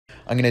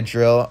I'm going to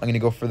drill. I'm going to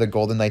go for the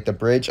Golden Knight, the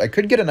bridge. I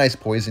could get a nice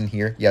poison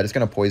here. Yeah, just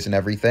going to poison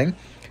everything.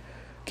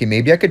 Okay,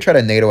 maybe I could try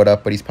to NATO it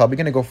up, but he's probably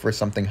going to go for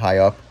something high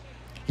up.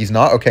 He's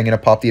not. Okay, I'm going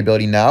to pop the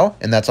ability now,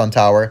 and that's on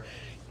tower.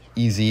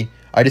 Easy.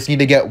 I just need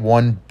to get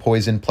one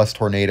poison plus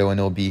tornado, and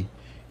it'll be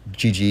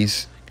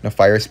GG's. Gonna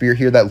fire spear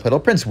here. That Little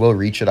Prince will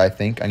reach it, I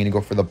think. I'm going to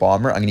go for the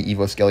bomber. I'm going to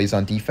Evo Skellies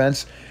on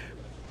defense.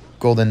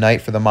 Golden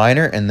Knight for the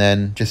miner, and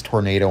then just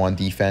tornado on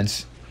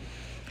defense.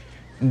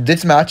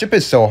 This matchup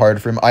is so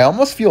hard for him. I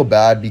almost feel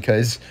bad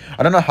because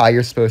I don't know how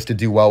you're supposed to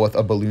do well with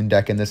a balloon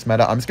deck in this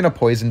meta. I'm just going to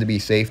poison to be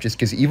safe just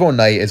because Evo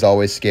Knight is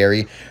always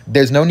scary.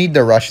 There's no need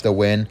to rush the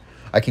win.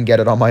 I can get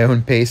it on my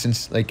own pace and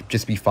like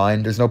just be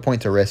fine. There's no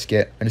point to risk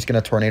it. I'm just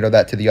going to tornado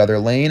that to the other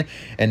lane,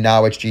 and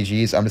now it's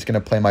GG's. I'm just going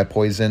to play my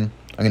poison.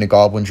 I'm going to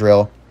Goblin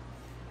Drill.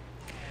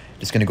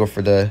 Just going to go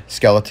for the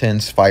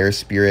Skeletons, Fire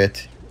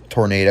Spirit,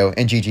 Tornado,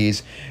 and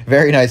GG's.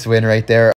 Very nice win right there.